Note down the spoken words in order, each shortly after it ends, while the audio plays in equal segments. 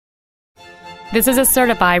This is a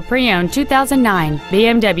certified pre-owned 2009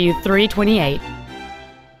 BMW 328.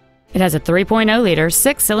 It has a 3.0-liter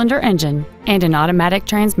six-cylinder engine and an automatic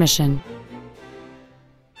transmission.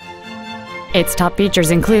 Its top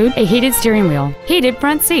features include a heated steering wheel, heated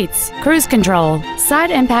front seats, cruise control,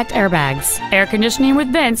 side impact airbags, air conditioning with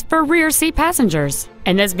vents for rear seat passengers,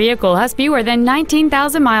 and this vehicle has fewer than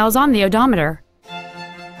 19,000 miles on the odometer.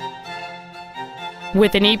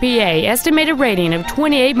 With an EPA estimated rating of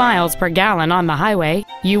 28 miles per gallon on the highway,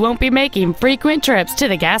 you won't be making frequent trips to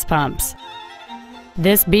the gas pumps.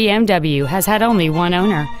 This BMW has had only one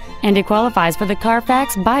owner, and it qualifies for the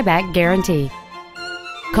Carfax buyback guarantee.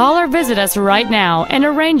 Call or visit us right now and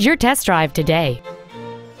arrange your test drive today.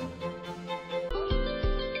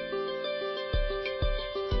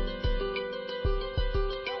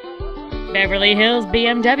 Beverly Hills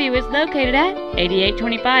BMW is located at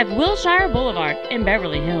 8825 Wilshire Boulevard in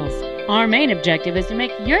Beverly Hills. Our main objective is to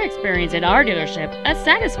make your experience at our dealership a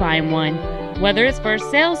satisfying one, whether it's for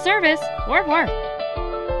sales, service, or work.